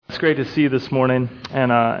great to see you this morning,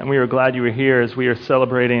 and we are glad you were here as we are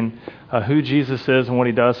celebrating who Jesus is and what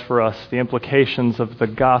he does for us, the implications of the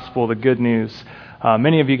gospel, the good news.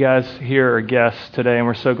 Many of you guys here are guests today, and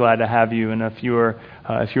we're so glad to have you. And if you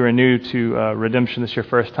are new to Redemption, this is your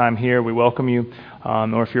first time here, we welcome you.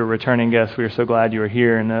 Or if you're a returning guest, we are so glad you are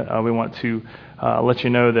here, and we want to let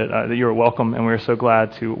you know that you are welcome, and we are so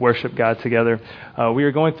glad to worship God together. We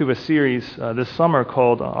are going through a series this summer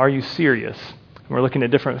called Are You Serious? We're looking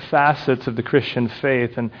at different facets of the Christian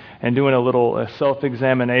faith and doing a little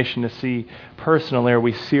self-examination to see personally, are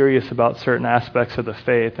we serious about certain aspects of the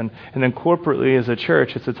faith? And then corporately as a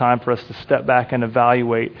church, it's a time for us to step back and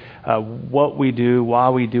evaluate what we do, why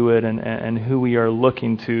we do it, and who we are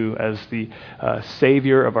looking to as the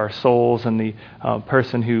Savior of our souls and the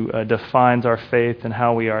person who defines our faith and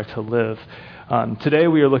how we are to live. Today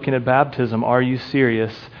we are looking at baptism. Are you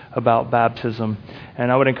serious about baptism?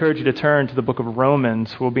 And I would encourage you to turn to the book of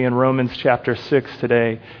Romans. We'll be in Romans chapter 6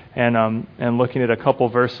 today and looking at a couple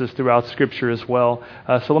verses throughout Scripture as well.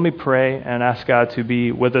 So let me pray and ask God to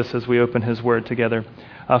be with us as we open His Word together.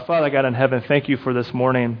 Father God in heaven, thank you for this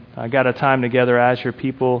morning. Got a time together as your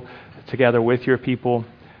people, together with your people.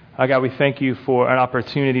 God, we thank you for an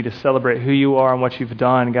opportunity to celebrate who you are and what you've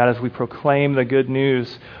done. God, as we proclaim the good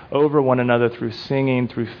news over one another through singing,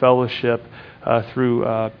 through fellowship,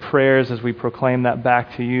 through prayers as we proclaim that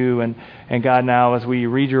back to you. And God, now as we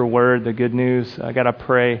read your word, the good news, God, I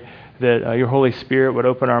pray that your Holy Spirit would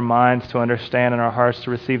open our minds to understand and our hearts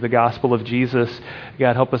to receive the gospel of Jesus.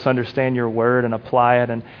 God, help us understand your word and apply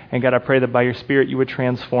it. And God, I pray that by your Spirit you would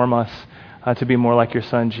transform us to be more like your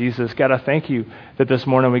Son, Jesus. God, I thank you that this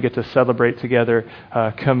morning we get to celebrate together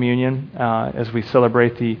communion as we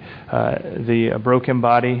celebrate the broken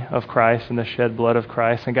body of Christ and the shed blood of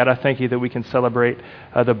Christ. And God, I thank you that we can celebrate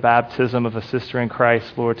the baptism of a sister in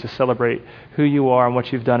Christ, Lord, to celebrate who you are and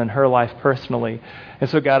what you've done in her life personally. And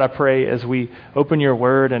so, God, I pray as we open your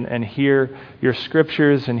word and hear your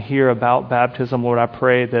scriptures and hear about baptism, Lord, I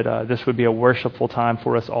pray that this would be a worshipful time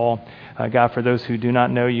for us all. God, for those who do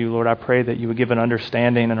not know you, Lord, I pray that you would give an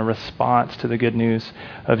understanding and a response to the good news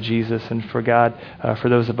of Jesus. And for God, for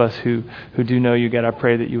those of us who do know you, God, I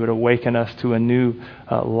pray that you would awaken us to a new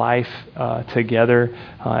life together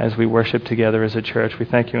as we worship together as a church. We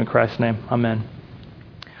thank you in Christ's name. Amen.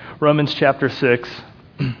 Romans chapter 6,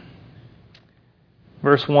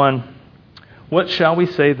 verse 1. What shall we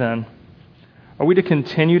say then? Are we to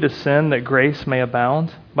continue to sin that grace may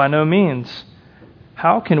abound? By no means.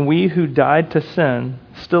 How can we who died to sin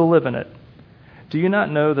still live in it? Do you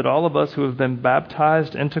not know that all of us who have been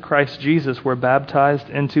baptized into Christ Jesus were baptized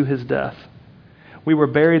into his death? We were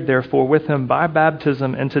buried, therefore, with him by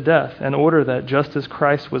baptism into death, in order that just as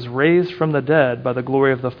Christ was raised from the dead by the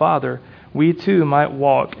glory of the Father, we too might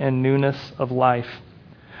walk in newness of life.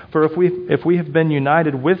 For if we have been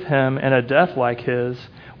united with him in a death like his,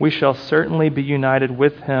 we shall certainly be united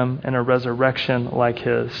with him in a resurrection like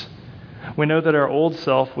his. We know that our old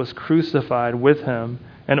self was crucified with him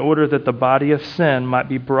in order that the body of sin might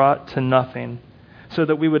be brought to nothing, so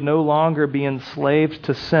that we would no longer be enslaved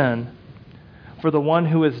to sin. For the one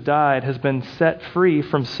who has died has been set free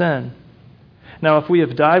from sin. Now, if we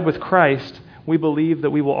have died with Christ, we believe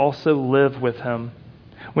that we will also live with him.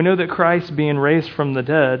 We know that Christ, being raised from the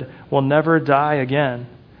dead, will never die again.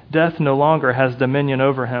 Death no longer has dominion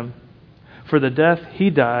over him. For the death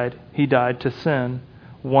he died to sin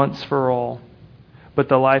once for all. But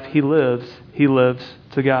the life he lives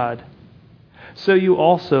to God. So you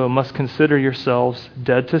also must consider yourselves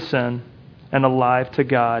dead to sin and alive to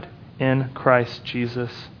God in Christ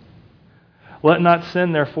Jesus. Let not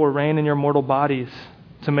sin therefore reign in your mortal bodies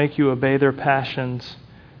to make you obey their passions.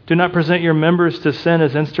 Do not present your members to sin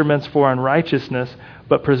as instruments for unrighteousness,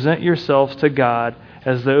 but present yourselves to God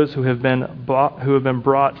as those who have been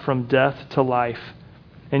brought from death to life,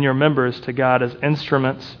 and your members to God as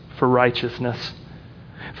instruments for righteousness.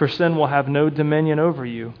 For sin will have no dominion over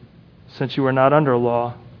you, since you are not under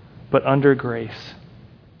law, but under grace.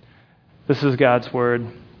 This is God's word.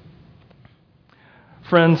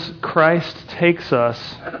 Friends, Christ takes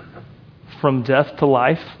us from death to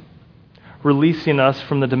life, releasing us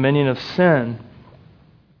from the dominion of sin,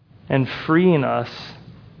 and freeing us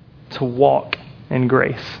to walk in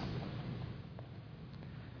grace.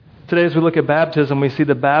 Today, as we look at baptism, we see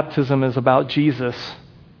that baptism is about Jesus.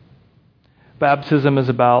 Baptism is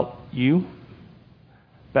about you.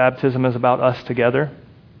 Baptism is about us together.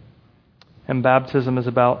 And baptism is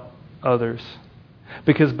about others.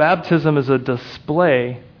 Because baptism is a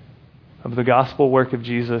display of the gospel work of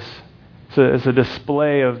Jesus. It's a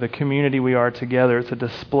display of the community we are together. It's a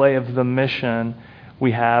display of the mission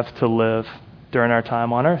we have to live during our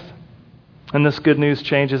time on earth. And this good news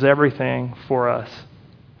changes everything for us.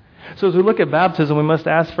 So as we look at baptism, we must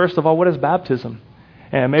ask, first of all, what is baptism?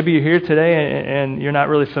 And maybe you're here today and you're not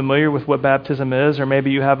really familiar with what baptism is, or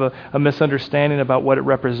maybe you have a misunderstanding about what it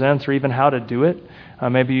represents or even how to do it.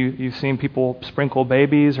 Maybe you've seen people sprinkle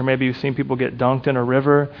babies, or maybe you've seen people get dunked in a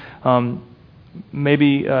river. Maybe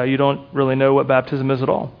you don't really know what baptism is at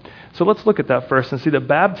all. So let's look at that first and see that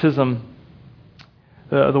baptism,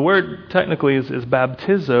 the word technically is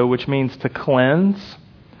baptizo, which means to cleanse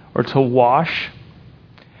or to wash.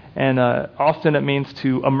 And often it means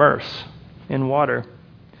to immerse in water.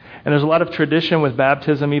 And there's a lot of tradition with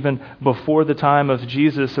baptism. Even before the time of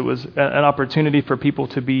Jesus, it was an opportunity for people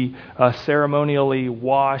to be ceremonially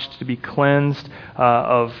washed, to be cleansed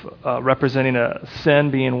of representing a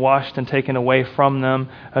sin being washed and taken away from them,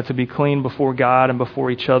 to be clean before God and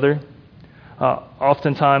before each other.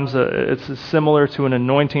 Oftentimes, it's similar to an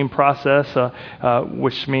anointing process,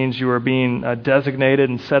 which means you are being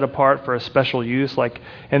designated and set apart for a special use. Like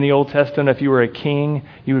in the Old Testament, if you were a king,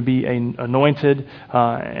 you would be anointed, in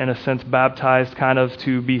a sense, baptized, kind of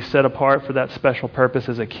to be set apart for that special purpose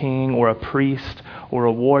as a king or a priest or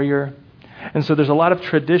a warrior. And so there's a lot of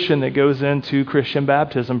tradition that goes into Christian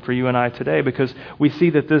baptism for you and I today, because we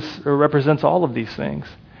see that this represents all of these things.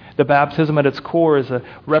 The baptism at its core is a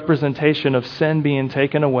representation of sin being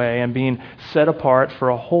taken away and being set apart for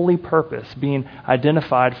a holy purpose, being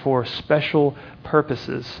identified for special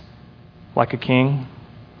purposes, like a king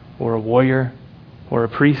or a warrior or a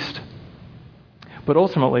priest. But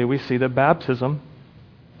ultimately, we see that baptism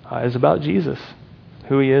is about Jesus,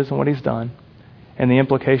 who he is and what he's done, and the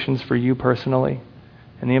implications for you personally,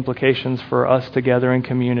 and the implications for us together in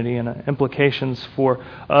community, and implications for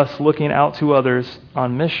us looking out to others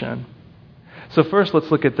on mission. So first,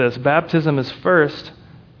 let's look at this. Baptism is first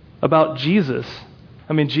about Jesus.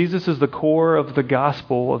 I mean, Jesus is the core of the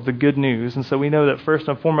gospel, of the good news. And so we know that first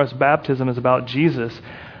and foremost, baptism is about Jesus.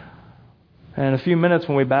 And in a few minutes,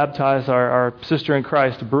 when we baptize our sister in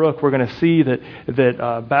Christ, Brooke, we're going to see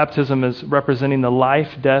that baptism is representing the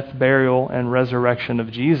life, death, burial, and resurrection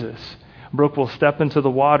of Jesus. Brooke will step into the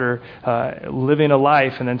water, living a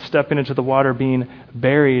life, and then stepping into the water, being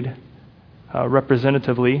buried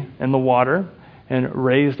representatively in the water, and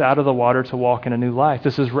raised out of the water to walk in a new life.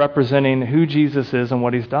 This is representing who Jesus is and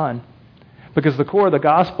what he's done. Because the core of the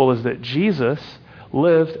gospel is that Jesus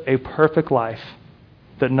lived a perfect life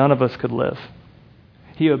that none of us could live.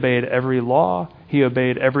 He obeyed every law. He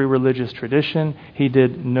obeyed every religious tradition. He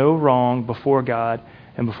did no wrong before God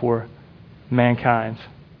and before mankind.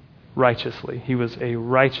 Righteously. He was a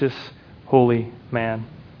righteous, holy man,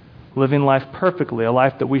 living life perfectly, a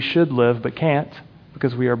life that we should live but can't,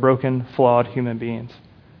 because we are broken, flawed human beings.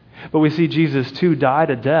 But we see Jesus too died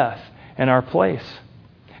a death in our place.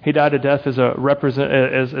 He died a death as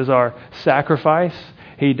our sacrifice.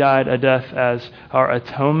 He died a death as our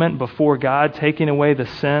atonement before God, taking away the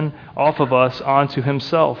sin off of us onto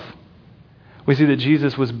himself. We see that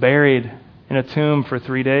Jesus was buried in a tomb for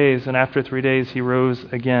 3 days, and after 3 days he rose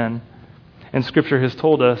again. And Scripture has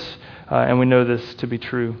told us, and we know this to be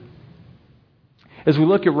true. As we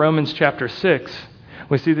look at Romans chapter 6,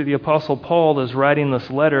 we see that the Apostle Paul is writing this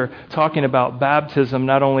letter talking about baptism,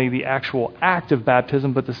 not only the actual act of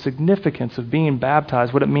baptism, but the significance of being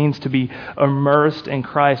baptized, what it means to be immersed in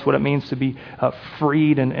Christ, what it means to be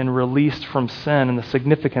freed and released from sin, and the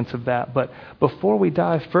significance of that. But before we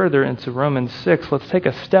dive further into Romans 6, let's take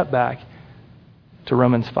a step back to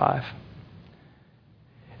Romans 5.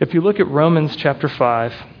 If you look at Romans chapter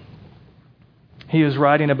 5, he is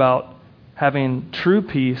writing about having true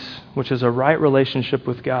peace, which is a right relationship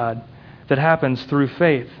with God, that happens through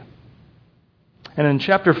faith. And in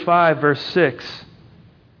chapter 5, verse 6,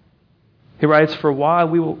 he writes, "For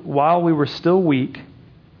while we were still weak,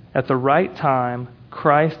 at the right time,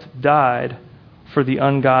 Christ died for the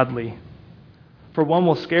ungodly. For one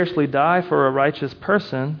will scarcely die for a righteous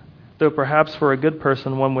person, though perhaps for a good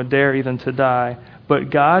person one would dare even to die. But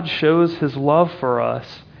God shows his love for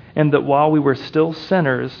us, in that while we were still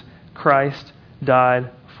sinners, Christ died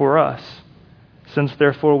for us. Since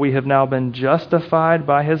therefore we have now been justified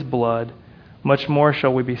by his blood, much more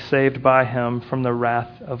shall we be saved by him from the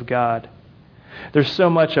wrath of God." There's so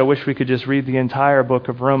much I wish we could just read the entire book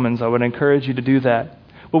of Romans. I would encourage you to do that.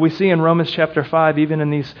 But we see in Romans chapter 5, even in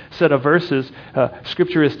these set of verses,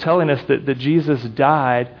 Scripture is telling us that Jesus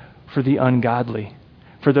died for the ungodly,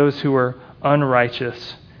 for those who are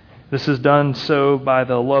unrighteous. This is done so by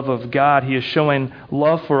the love of God. He is showing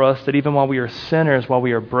love for us that even while we are sinners, while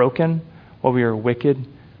we are broken, while we are wicked,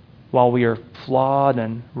 while we are flawed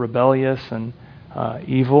and rebellious and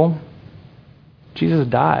evil, Jesus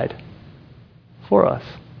died. for us.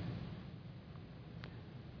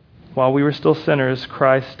 While we were still sinners,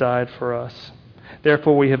 Christ died for us.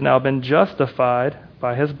 Therefore, we have now been justified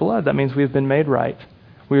by his blood. That means we have been made right.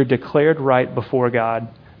 We are declared right before God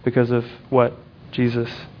because of what Jesus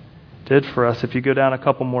did for us. If you go down a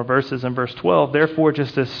couple more verses in verse 12, therefore,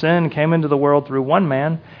 just as sin came into the world through one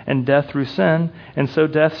man, and death through sin, and so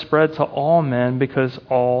death spread to all men because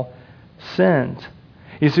all sinned.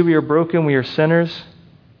 You see, we are broken, we are sinners.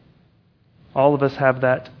 All of us have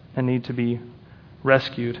that and need to be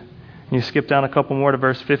rescued. And you skip down a couple more to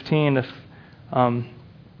verse 15.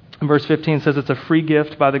 Verse 15 says it's a free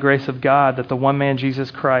gift by the grace of God that the one man,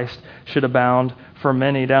 Jesus Christ, should abound for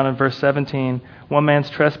many. Down in verse 17, one man's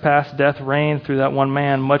trespass, death reigned through that one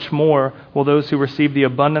man. Much more will those who receive the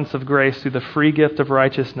abundance of grace through the free gift of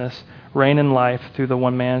righteousness reign in life through the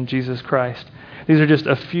one man, Jesus Christ. These are just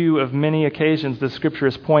a few of many occasions the Scripture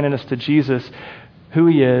is pointing us to Jesus, who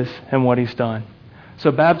he is, and what he's done.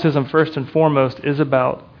 So baptism, first and foremost, is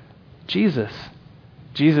about Jesus.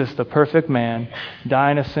 Jesus, the perfect man,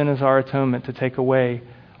 dying as sin as our atonement to take away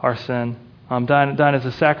our sin. Dying as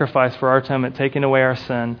a sacrifice for our atonement, taking away our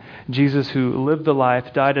sin. Jesus who lived the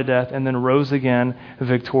life, died a death, and then rose again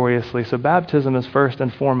victoriously. So baptism is first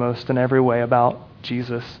and foremost in every way about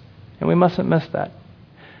Jesus. And we mustn't miss that.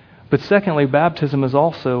 But secondly, baptism is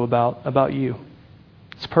also about you.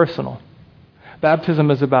 It's personal.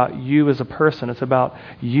 Baptism is about you as a person. It's about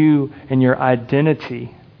you and your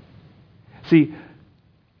identity. See,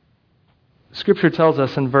 Scripture tells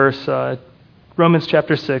us in Romans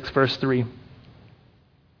chapter 6, verse 3. It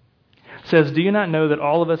says, do you not know that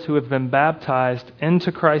all of us who have been baptized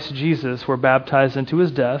into Christ Jesus were baptized into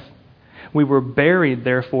his death? We were buried,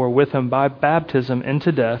 therefore, with him by baptism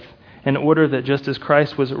into death, in order that just as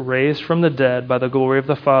Christ was raised from the dead by the glory of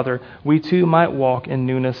the Father, we too might walk in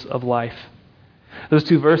newness of life. Those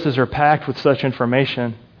two verses are packed with such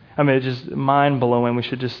information. I mean, it's just mind-blowing. We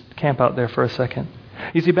should just camp out there for a second.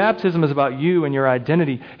 You see, baptism is about you and your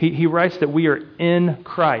identity. He writes that we are in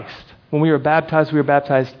Christ. When we were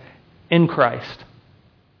baptized in Christ.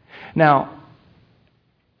 Now,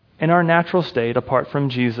 in our natural state, apart from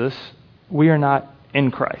Jesus, we are not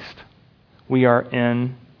in Christ. We are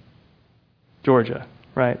in Georgia,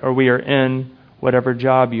 right? Or we are in whatever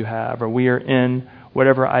job you have, or we are in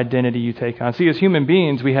whatever identity you take on. See, as human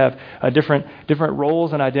beings, we have different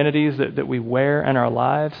roles and identities that we wear in our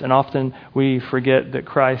lives, and often we forget that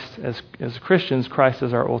Christ, as Christians, Christ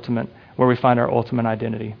is our ultimate, where we find our ultimate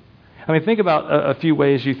identity. I mean, think about a few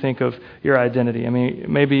ways you think of your identity. I mean,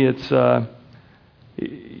 maybe it's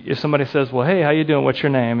if somebody says, well, hey, how you doing? What's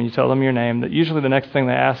your name? And you tell them your name. That usually the next thing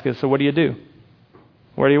they ask is, so what do you do?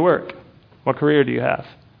 Where do you work? What career do you have?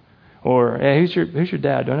 Or, hey, who's your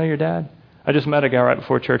dad? Do I know your dad? I just met a guy right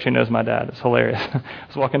before church. He knows my dad. It's hilarious. I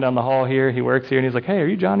was walking down the hall here. He works here, and he's like, hey, are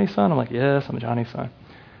you Johnny's son? I'm like, yes, I'm Johnny's son.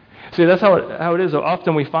 See, that's how it is.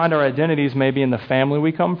 Often we find our identities maybe in the family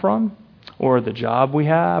we come from, or the job we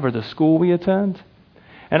have, or the school we attend.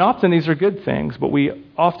 And often these are good things, but we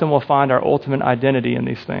often will find our ultimate identity in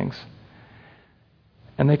these things.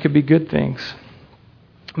 And they could be good things.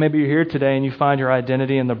 Maybe you're here today and you find your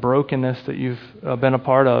identity in the brokenness that you've been a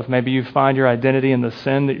part of. Maybe you find your identity in the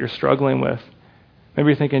sin that you're struggling with. Maybe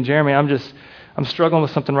you're thinking, Jeremy, I'm struggling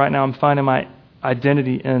with something right now. I'm finding my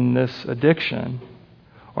identity in this addiction.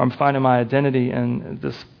 Or I'm finding my identity in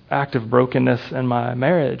this act of brokenness in my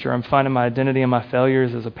marriage. Or I'm finding my identity in my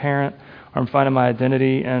failures as a parent. Or I'm finding my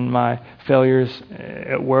identity in my failures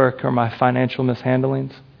at work or my financial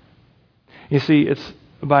mishandlings. You see, it's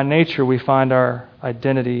by nature we find our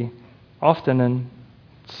identity often in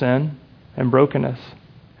sin and brokenness.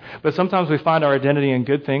 But sometimes we find our identity in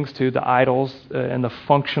good things too, the idols and the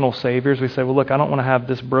functional saviors. We say, well, look, I don't want to have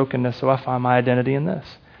this brokenness, so I find my identity in this.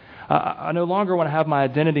 I no longer want to have my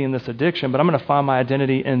identity in this addiction, but I'm going to find my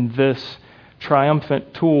identity in this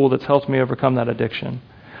triumphant tool that's helped me overcome that addiction.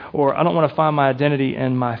 Or I don't want to find my identity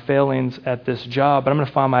in my failings at this job, but I'm going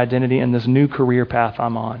to find my identity in this new career path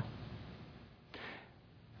I'm on.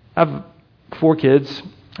 I have 4 kids,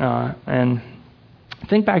 and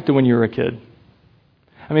think back to when you were a kid.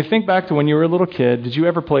 I mean, think back to when you were a little kid. Did you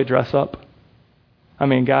ever play dress up? I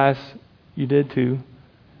mean, guys, you did too.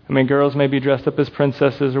 I mean, girls maybe dressed up as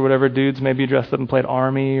princesses or whatever. Dudes maybe dressed up and played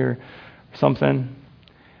army or something.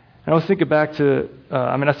 And I was thinking back to,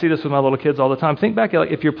 I see this with my little kids all the time. Think back,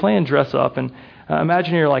 like, if you're playing dress up, and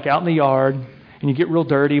imagine you're like out in the yard, and you get real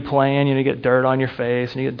dirty playing, you get dirt on your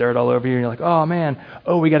face, and you get dirt all over you, and you're like, oh man,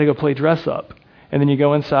 we got to go play dress up. And then you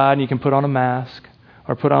go inside, and you can put on a mask,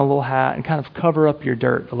 or put on a little hat, and kind of cover up your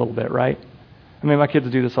dirt a little bit, right? I mean, my kids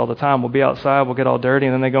do this all the time. We'll be outside, we'll get all dirty,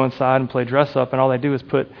 and then they go inside and play dress up, and all they do is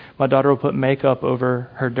my daughter will put makeup over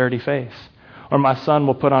her dirty face. Or my son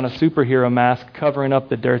will put on a superhero mask covering up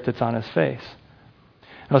the dirt that's on his face.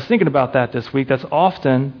 I was thinking about that this week. That's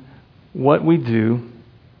often what we do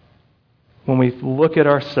when we look at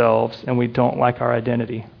ourselves and we don't like our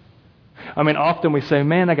identity. I mean, often we say,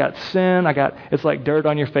 man, I got sin. It's like dirt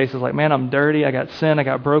on your face. It's like, man, I'm dirty. I got sin. I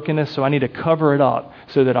got brokenness. So I need to cover it up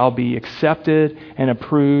so that I'll be accepted and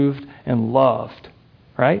approved and loved.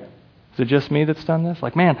 Right? Is it just me that's done this?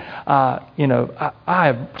 Like, man,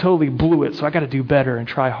 I totally blew it. So I got to do better and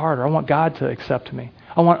try harder. I want God to accept me.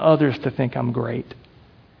 I want others to think I'm great.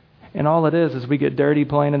 And all it is we get dirty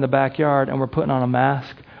playing in the backyard and we're putting on a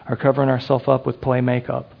mask or covering ourselves up with play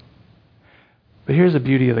makeup. But here's the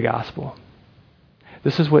beauty of the gospel.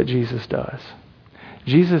 This is what Jesus does.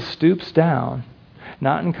 Jesus stoops down,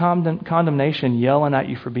 not in condemnation, yelling at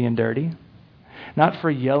you for being dirty, not for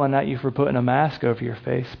yelling at you for putting a mask over your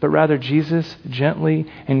face, but rather Jesus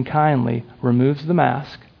gently and kindly removes the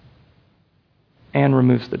mask and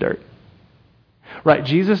removes the dirt. Right,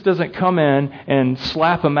 Jesus doesn't come in and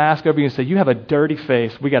slap a mask over you and say, you have a dirty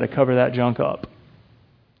face, we got to cover that junk up.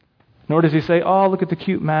 Nor does he say, oh, look at the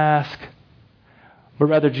cute mask. But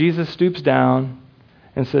rather, Jesus stoops down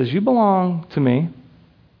and says, you belong to me.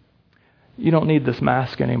 You don't need this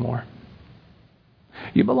mask anymore.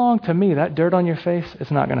 You belong to me. That dirt on your face,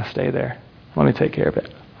 it's not going to stay there. Let me take care of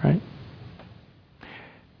it, right?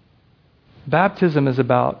 Baptism is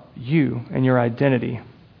about you and your identity.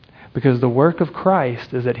 Because the work of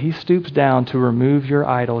Christ is that he stoops down to remove your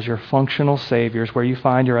idols, your functional saviors, where you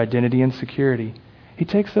find your identity and security. He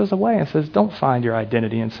takes those away and says, don't find your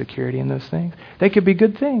identity and security in those things. They could be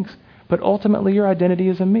good things, but ultimately your identity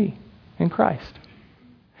is in me, in Christ.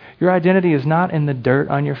 Your identity is not in the dirt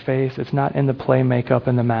on your face. It's not in the play makeup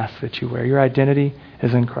and the mask that you wear. Your identity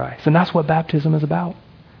is in Christ. And that's what baptism is about.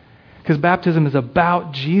 Because baptism is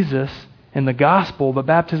about Jesus and the gospel, but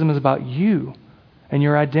baptism is about you and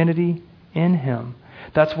your identity in him.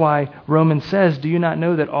 That's why Romans says, do you not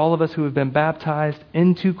know that all of us who have been baptized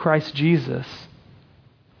into Christ Jesus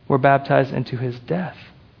were baptized into his death?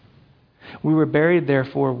 We were buried,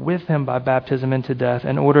 therefore, with him by baptism into death,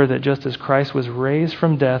 in order that just as Christ was raised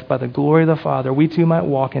from death by the glory of the Father, we too might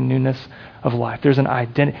walk in newness of life. There's an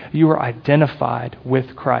identity. You are identified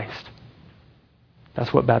with Christ.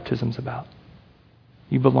 That's what baptism's about.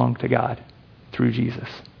 You belong to God through Jesus.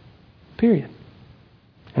 Period.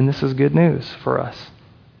 And this is good news for us.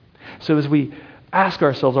 So as we ask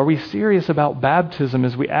ourselves, are we serious about baptism?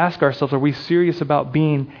 As we ask ourselves, are we serious about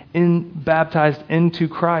being baptized into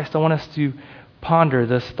Christ? I want us to ponder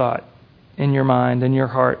this thought in your mind, in your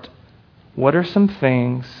heart. What are some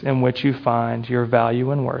things in which you find your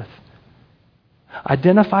value and worth?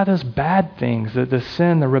 Identify those bad things, the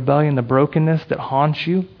sin, the rebellion, the brokenness that haunts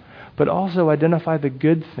you, but also identify the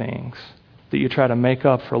good things that you try to make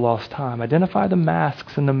up for lost time. Identify the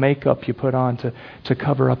masks and the makeup you put on to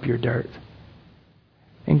cover up your dirt.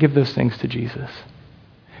 And give those things to Jesus.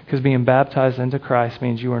 Because being baptized into Christ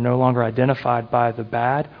means you are no longer identified by the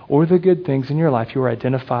bad or the good things in your life. You are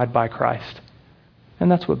identified by Christ.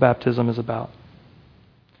 And that's what baptism is about.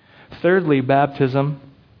 Thirdly, baptism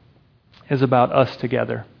is about us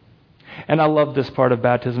together. And I love this part of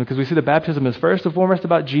baptism because we see that baptism is first and foremost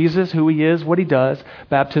about Jesus, who he is, what he does.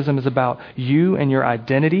 Baptism is about you and your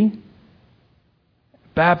identity.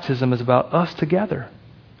 Baptism is about us together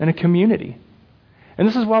in a community. And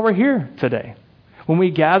this is why we're here today. When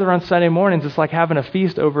we gather on Sunday mornings, it's like having a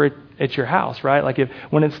feast over at your house, right? Like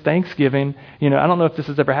when it's Thanksgiving, I don't know if this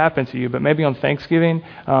has ever happened to you, but maybe on Thanksgiving,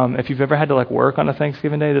 if you've ever had to work on a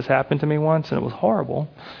Thanksgiving day, this happened to me once and it was horrible.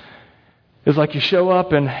 It's like you show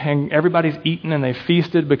up and everybody's eaten and they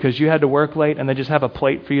feasted because you had to work late and they just have a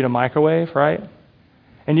plate for you to microwave, right?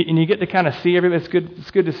 And you get to kind of see everybody.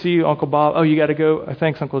 It's good to see you, Uncle Bob. Oh, you got to go.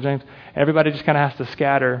 Thanks, Uncle James. Everybody just kind of has to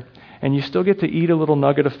scatter. And you still get to eat a little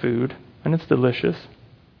nugget of food, and it's delicious.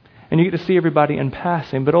 And you get to see everybody in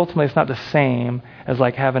passing, but ultimately it's not the same as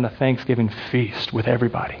having a Thanksgiving feast with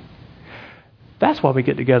everybody. That's why we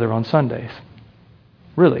get together on Sundays.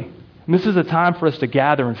 Really. And this is a time for us to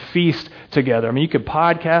gather and feast together. I mean, you could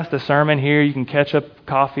podcast a sermon here, you can catch up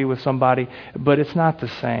coffee with somebody, but it's not the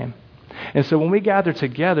same. And so when we gather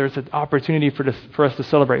together, it's an opportunity for us to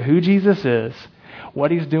celebrate who Jesus is, what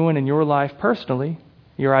he's doing in your life personally,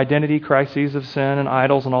 your identity, crises of sin and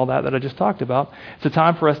idols and all that I just talked about. It's a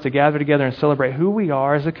time for us to gather together and celebrate who we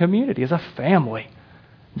are as a community, as a family.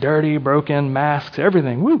 Dirty, broken, masks,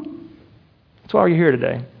 everything. Woo! That's why you're here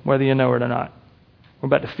today, whether you know it or not. We're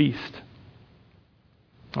about to feast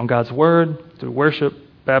on God's Word, through worship,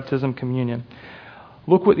 baptism, communion.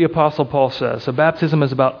 Look what the Apostle Paul says. So baptism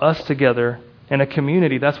is about us together in a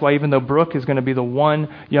community. That's why even though Brooke is going to be the one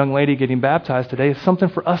young lady getting baptized today, it's something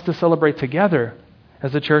for us to celebrate together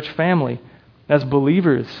as a church family, as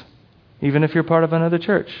believers. Even if you're part of another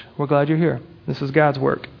church, we're glad you're here. This is God's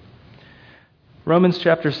work. Romans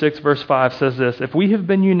chapter 6, verse 5 says this, if we have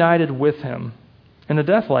been united with him in a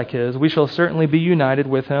death like his, we shall certainly be united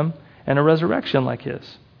with him in a resurrection like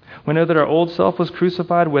his. We know that our old self was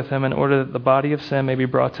crucified with him in order that the body of sin may be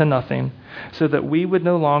brought to nothing, so that we would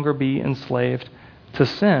no longer be enslaved to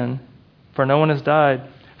sin. For no one has died.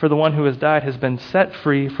 For the one who has died has been set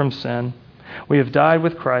free from sin. We have died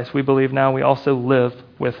with Christ. We believe now we also live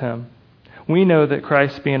with him. We know that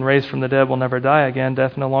Christ, being raised from the dead, will never die again.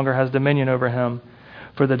 Death no longer has dominion over him.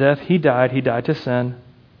 For the death he died to sin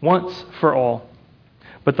once for all.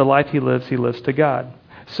 But the life he lives to God.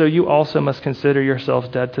 So you also must consider yourselves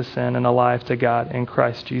dead to sin and alive to God in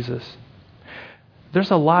Christ Jesus.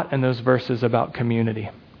 There's a lot in those verses about community.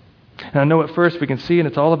 And I know at first we can see, and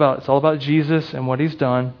it's all about Jesus and what he's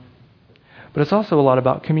done. But it's also a lot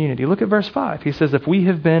about community. Look at verse 5. He says, if we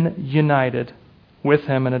have been united with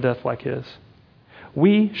him in a death like his,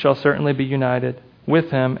 we shall certainly be united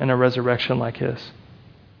with him in a resurrection like his.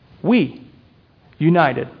 We,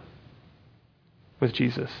 united with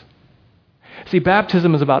Jesus. See,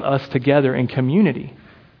 baptism is about us together in community.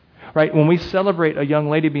 Right? When we celebrate a young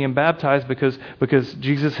lady being baptized because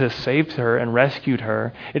Jesus has saved her and rescued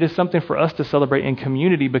her, it is something for us to celebrate in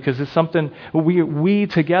community because it's something we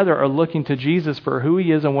together are looking to Jesus for who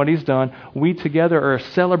he is and what he's done. We together are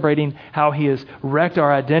celebrating how he has wrecked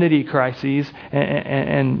our identity crises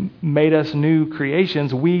and made us new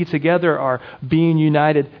creations. We together are being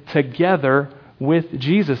united together with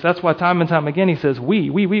Jesus. That's why time and time again he says, we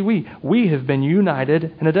have been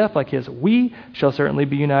united in a death like his. We shall certainly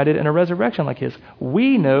be united in a resurrection like his.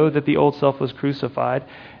 We know that the old self was crucified.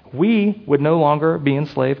 We would no longer be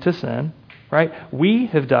enslaved to sin, right? We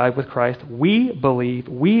have died with Christ. We believe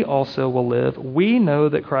we also will live. We know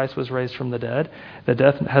that Christ was raised from the dead, that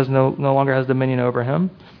death no longer has dominion over him,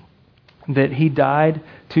 that he died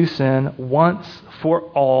to sin once for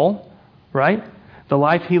all, right? The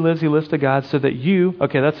life he lives to God so that you,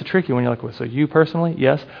 okay, that's a tricky one. You're like, well, so you personally?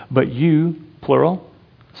 Yes. But you, plural,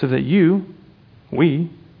 so that we,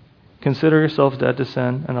 consider yourselves dead to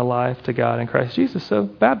sin and alive to God in Christ Jesus. So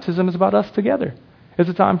baptism is about us together. It's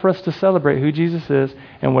a time for us to celebrate who Jesus is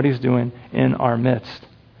and what he's doing in our midst.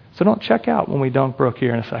 So don't check out when we dunk Brooke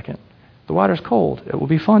here in a second. The water's cold. It will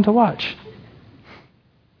be fun to watch.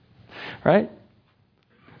 Right?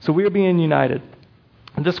 So we are being united.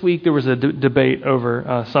 This week there was a debate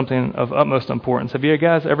over something of utmost importance. Have you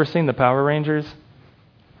guys ever seen the Power Rangers?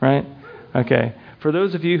 Right? Okay. For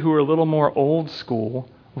those of you who are a little more old school,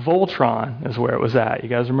 Voltron is where it was at. You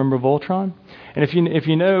guys remember Voltron? And if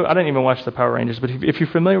you know, I didn't even watch the Power Rangers, but if you're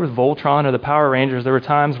familiar with Voltron or the Power Rangers, there were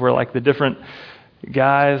times where like the different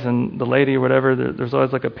guys and the lady or whatever, there's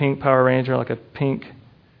always like a pink Power Ranger, like a pink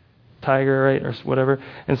tiger, right, or whatever.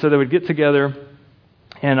 And so they would get together.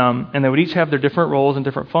 And they would each have their different roles and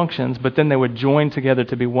different functions, but then they would join together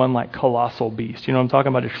to be one like colossal beast. You know what I'm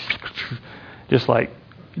talking about? Just like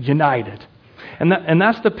united. And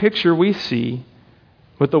that's the picture we see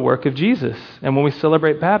with the work of Jesus. And when we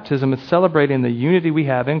celebrate baptism, it's celebrating the unity we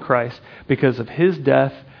have in Christ because of his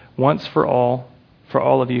death once for all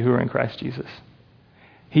of you who are in Christ Jesus.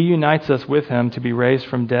 He unites us with him to be raised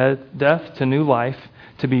from death to new life,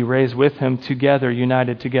 to be raised with him together,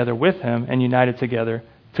 united together with him, and united together,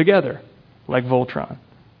 like Voltron,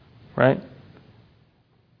 right?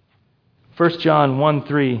 1 John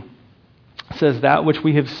 1:3 says, that which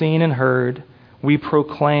we have seen and heard, we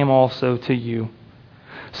proclaim also to you,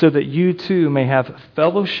 so that you too may have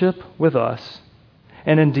fellowship with us.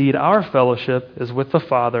 And indeed, our fellowship is with the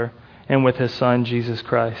Father and with his Son, Jesus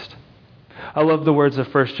Christ. I love the words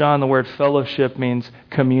of 1 John. The word fellowship means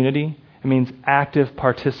community. It means active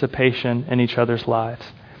participation in each other's lives.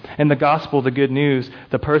 In the gospel, the good news,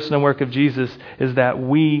 the person and work of Jesus is that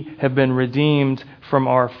we have been redeemed from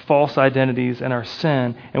our false identities and our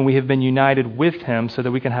sin, and we have been united with him so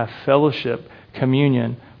that we can have fellowship,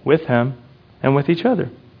 communion with him and with each other.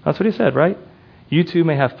 That's what he said, right? You too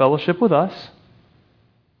may have fellowship with us.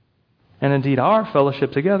 And indeed, our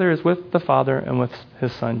fellowship together is with the Father and with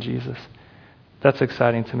his Son, Jesus. That's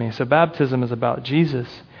exciting to me. So baptism is about Jesus.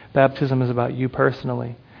 Baptism is about you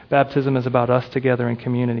personally. Baptism is about us together in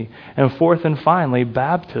community. And fourth and finally,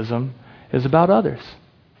 baptism is about others.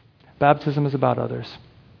 Baptism is about others.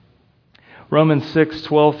 Romans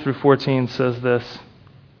 6:12 through 14 says this,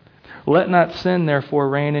 let not sin therefore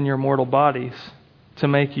reign in your mortal bodies to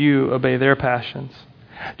make you obey their passions.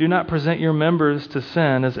 Do not present your members to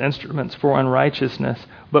sin as instruments for unrighteousness,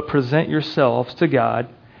 but present yourselves to God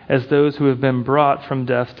as those who have been brought from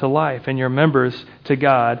death to life, and your members to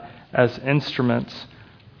God as instruments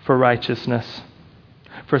for righteousness.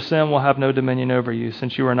 For sin will have no dominion over you,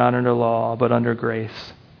 since you are not under law, but under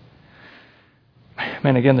grace.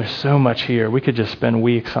 Man, again, there's so much here. We could just spend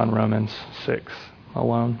weeks on Romans 6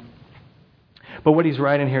 alone. But what he's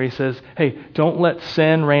writing here, he says, hey, don't let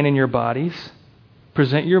sin reign in your bodies.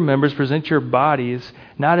 Present your members, present your bodies,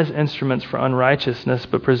 not as instruments for unrighteousness,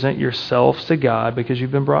 but present yourselves to God because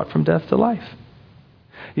you've been brought from death to life.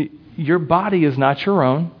 Your body is not your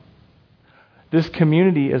own. This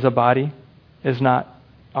community as a body is not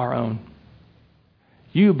our own.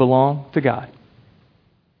 You belong to God.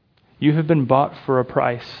 You have been bought for a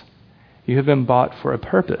price. You have been bought for a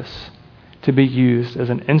purpose to be used as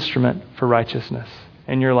an instrument for righteousness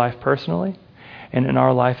in your life personally and in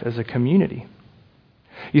our life as a community.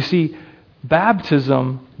 You see,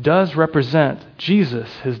 baptism does represent Jesus,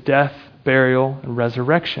 his death, burial, and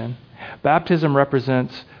resurrection. Baptism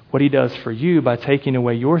represents what he does for you by taking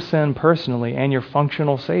away your sin personally and your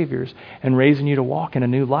functional saviors and raising you to walk in a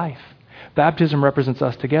new life. Baptism represents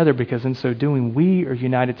us together because in so doing, we are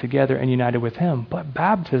united together and united with him. But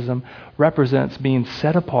baptism represents being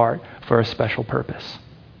set apart for a special purpose.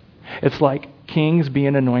 It's like kings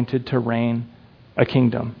being anointed to reign a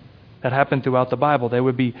kingdom. That happened throughout the Bible. They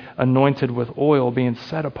would be anointed with oil, being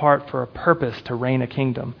set apart for a purpose to reign a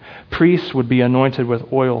kingdom. Priests would be anointed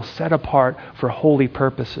with oil, set apart for holy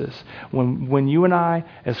purposes. When you and I,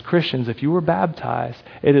 as Christians, if you were baptized,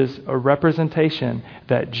 it is a representation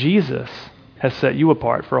that Jesus has set you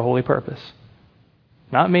apart for a holy purpose.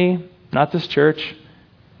 Not me, not this church,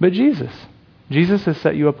 but Jesus. Jesus has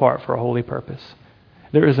set you apart for a holy purpose.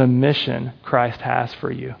 There is a mission Christ has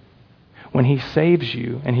for you. When he saves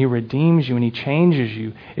you and he redeems you and he changes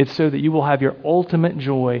you, it's so that you will have your ultimate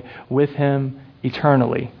joy with him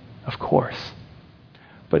eternally, of course.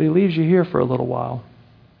 But he leaves you here for a little while.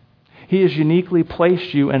 He has uniquely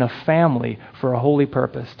placed you in a family for a holy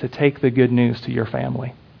purpose, to take the good news to your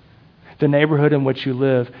family. The neighborhood in which you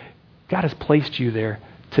live, God has placed you there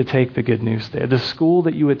to take the good news there. The school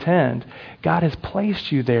that you attend, God has placed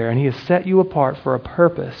you there and he has set you apart for a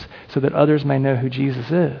purpose so that others may know who Jesus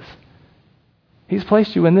is. He's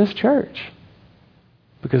placed you in this church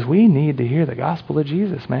because we need to hear the gospel of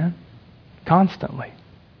Jesus, man, constantly.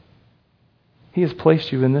 He has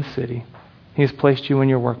placed you in this city. He has placed you in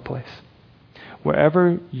your workplace.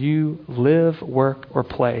 Wherever you live, work, or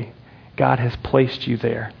play, God has placed you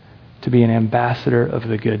there to be an ambassador of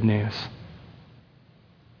the good news.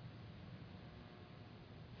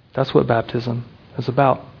 That's what baptism is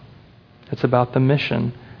about. It's about the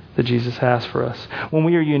mission that Jesus has for us. When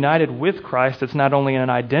we are united with Christ, it's not only an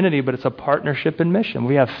identity, but it's a partnership in mission.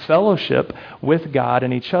 We have fellowship with God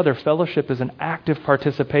and each other. Fellowship is an active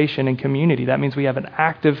participation in community. That means we have an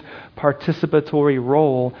active participatory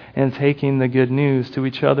role in taking the good news to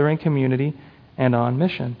each other in community and on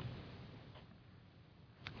mission.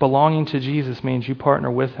 Belonging to Jesus means you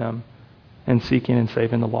partner with him in seeking and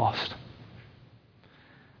saving the lost.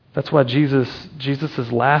 That's why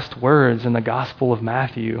Jesus' last words in the Gospel of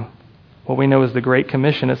Matthew, what we know as the Great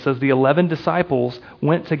Commission, it says the 11 disciples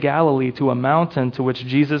went to Galilee to a mountain to which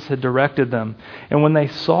Jesus had directed them. And when they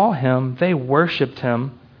saw him, they worshipped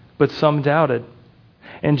him, but some doubted.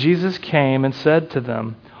 And Jesus came and said to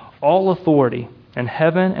them, all authority in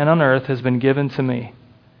heaven and on earth has been given to me.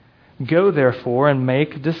 Go therefore and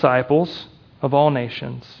make disciples of all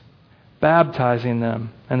nations, baptizing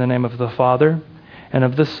them in the name of the Father, and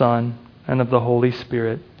of the Son, and of the Holy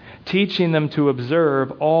Spirit, teaching them to observe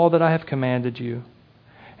all that I have commanded you.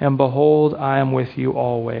 And behold, I am with you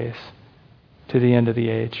always to the end of the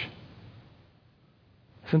age.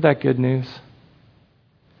 Isn't that good news?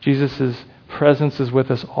 Jesus' presence is with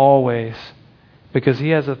us always because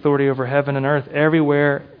he has authority over heaven and earth,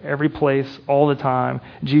 everywhere, every place, all the time.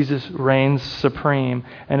 Jesus reigns supreme,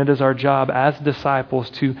 and it is our job as disciples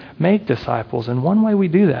to make disciples. And one way we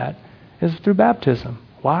do that is through baptism.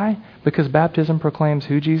 Why? Because baptism proclaims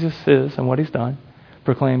who Jesus is and what he's done,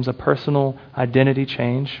 proclaims a personal identity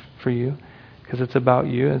change for you, because it's about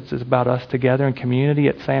you. It's about us together in community.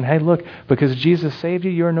 It's saying, hey, look, because Jesus saved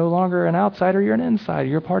you, you're no longer an outsider, you're an insider.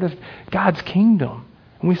 You're part of God's kingdom.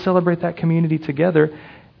 And we celebrate that community together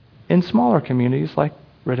in smaller communities like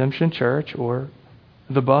Redemption Church or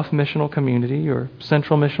the Buff Missional Community or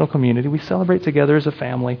Central Missional Community. We celebrate together as a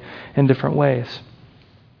family in different ways.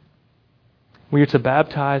 We are to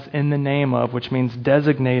baptize in the name of, which means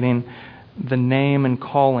designating the name and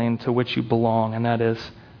calling to which you belong, and that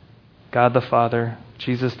is God the Father,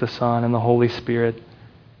 Jesus the Son, and the Holy Spirit,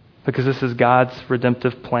 because this is God's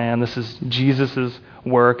redemptive plan. This is Jesus'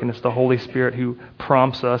 work, and it's the Holy Spirit who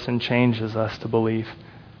prompts us and changes us to believe.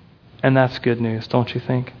 And that's good news, don't you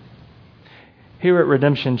think? Here at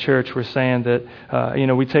Redemption Church, we're saying that,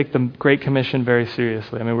 we take the Great Commission very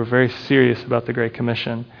seriously. I mean, we're very serious about the Great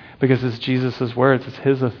Commission because it's Jesus' words. It's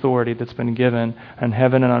His authority that's been given on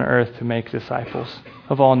heaven and on earth to make disciples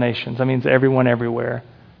of all nations. That means everyone, everywhere,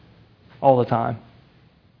 all the time.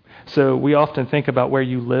 So we often think about where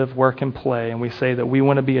you live, work, and play, and we say that we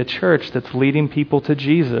want to be a church that's leading people to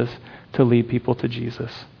Jesus to lead people to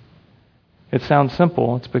Jesus. It sounds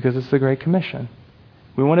simple. It's because it's the Great Commission.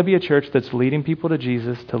 We want to be a church that's leading people to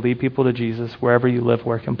Jesus to lead people to Jesus wherever you live,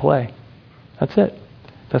 work, and play. That's it.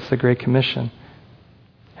 That's the Great Commission.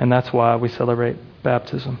 And that's why we celebrate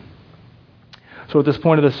baptism. So at this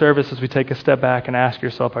point of the service, as we take a step back and ask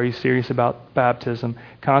yourself, are you serious about baptism?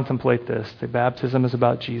 Contemplate this. That baptism is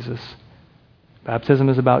about Jesus. Baptism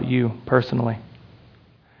is about you personally.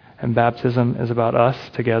 And baptism is about us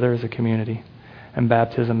together as a community. And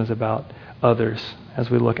baptism is about others as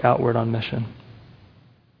we look outward on mission.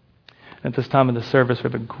 At this time of the service,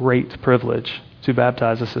 we have a great privilege to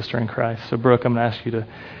baptize a sister in Christ. So, Brooke, I'm going to ask you to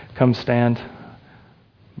come stand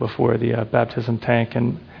before the baptism tank.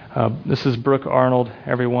 And this is Brooke Arnold,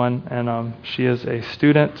 everyone. And she is a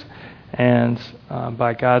student and,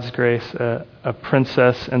 by God's grace, a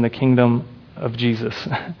princess in the kingdom of Jesus.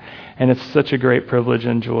 And it's such a great privilege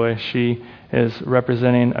and joy. She is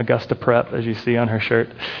representing Augusta Prep, as you see on her shirt.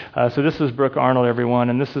 So this is Brooke Arnold, everyone,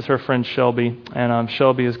 and this is her friend Shelby. And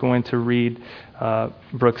Shelby is going to read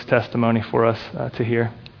Brooke's testimony for us to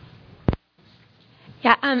hear.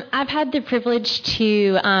 Yeah, I've had the privilege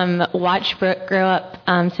to watch Brooke grow up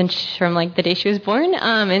since from the day she was born,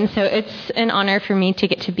 and so it's an honor for me to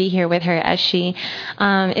get to be here with her as she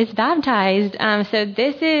is baptized. So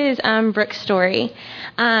this is Brooke's story.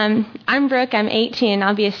 I'm Brooke. I'm 18. And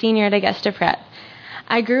I'll be a senior at Augusta Prep.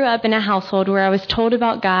 I grew up in a household where I was told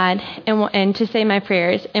about God and to say my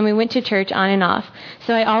prayers, and we went to church on and off.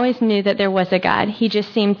 So I always knew that there was a God. He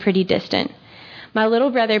just seemed pretty distant. My little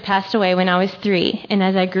brother passed away when I was 3, and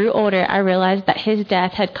as I grew older, I realized that his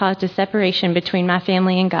death had caused a separation between my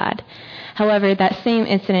family and God. However, that same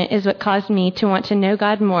incident is what caused me to want to know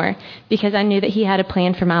God more because I knew that He had a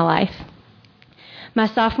plan for my life. My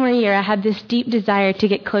sophomore year, I had this deep desire to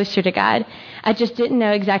get closer to God. I just didn't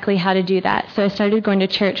know exactly how to do that, so I started going to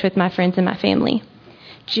church with my friends and my family.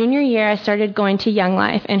 Junior year, I started going to Young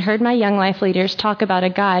Life and heard my Young Life leaders talk about a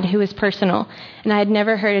God who was personal, and I had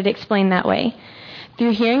never heard it explained that way.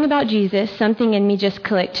 Through hearing about Jesus, something in me just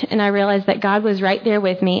clicked, and I realized that God was right there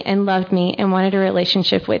with me and loved me and wanted a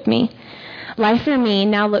relationship with me. Life for me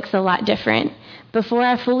now looks a lot different. Before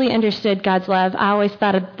I fully understood God's love, I always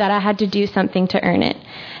thought that I had to do something to earn it.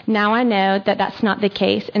 Now I know that that's not the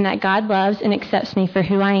case and that God loves and accepts me for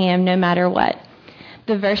who I am no matter what.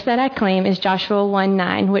 The verse that I claim is Joshua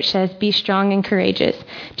 1:9, which says, "Be strong and courageous.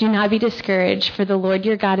 Do not be discouraged, for the Lord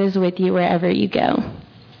your God is with you wherever you go."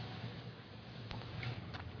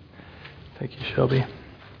 Thank you, Shelby.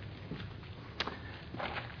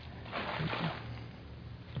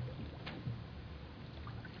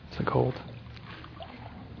 It's a cold.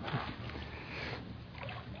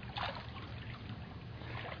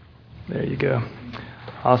 There you go.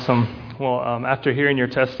 Awesome. Well, after hearing your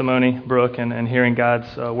testimony, Brooke, and hearing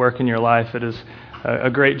God's work in your life, it is a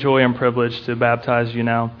great joy and privilege to baptize you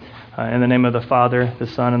now in the name of the Father, the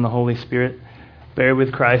Son, and the Holy Spirit, buried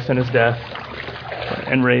with Christ in His death,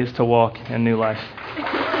 and raised to walk in new life.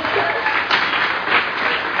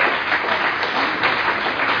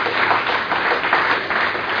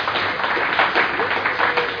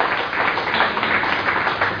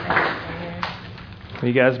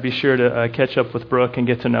 You guys be sure to catch up with Brooke and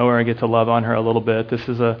get to know her and get to love on her a little bit. This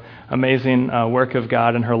is an amazing work of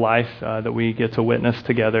God in her life that we get to witness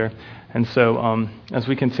together. And so as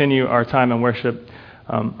we continue our time in worship,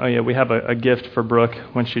 we have a gift for Brooke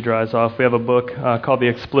when she drives off. We have a book called The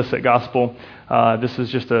Explicit Gospel. This is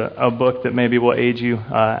just a book that maybe will aid you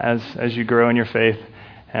as you grow in your faith.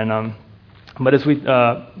 And but as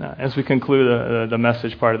we conclude the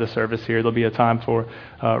message part of the service here, there'll be a time for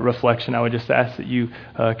reflection. I would just ask that you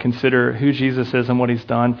consider who Jesus is and what He's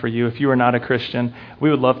done for you. If you are not a Christian,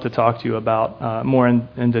 we would love to talk to you about more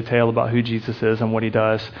in detail about who Jesus is and what He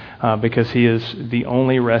does, because He is the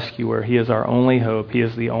only rescuer. He is our only hope. He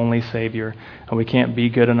is the only Savior. And we can't be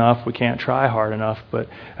good enough. We can't try hard enough. But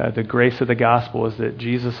the grace of the gospel is that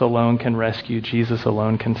Jesus alone can rescue. Jesus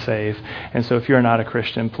alone can save. And so if you're not a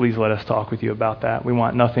Christian, please let us talk with you you about that. We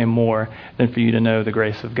want nothing more than for you to know the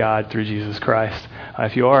grace of God through Jesus Christ.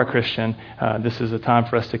 If you are a Christian, this is a time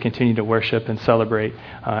for us to continue to worship and celebrate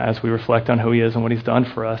as we reflect on who he is and what he's done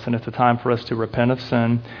for us. And it's a time for us to repent of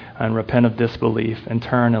sin and repent of disbelief and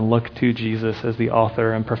turn and look to Jesus as the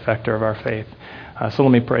author and perfecter of our faith. So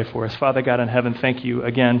let me pray for us. Father God in heaven, thank you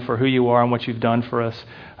again for who you are and what you've done for us.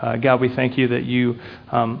 God, we thank you that you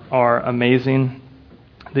are amazing,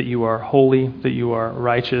 that you are holy, that you are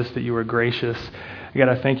righteous, that you are gracious. God,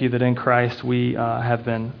 I thank you that in Christ we have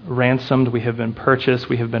been ransomed, we have been purchased,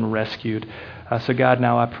 we have been rescued. So God,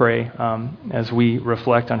 now I pray as we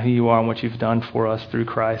reflect on who you are and what you've done for us through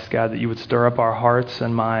Christ, God, that you would stir up our hearts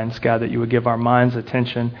and minds, God, that you would give our minds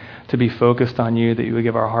attention to be focused on you, that you would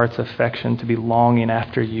give our hearts affection to be longing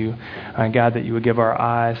after you. God, that you would give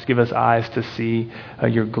us eyes to see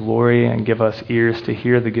your glory and give us ears to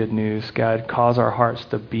hear the good news. God, cause our hearts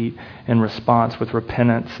to beat in response with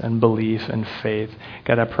repentance and belief and faith.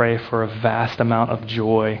 God, I pray for a vast amount of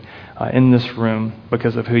joy in this room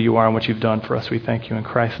because of who you are and what you've done for us. We thank you in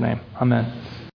Christ's name. Amen.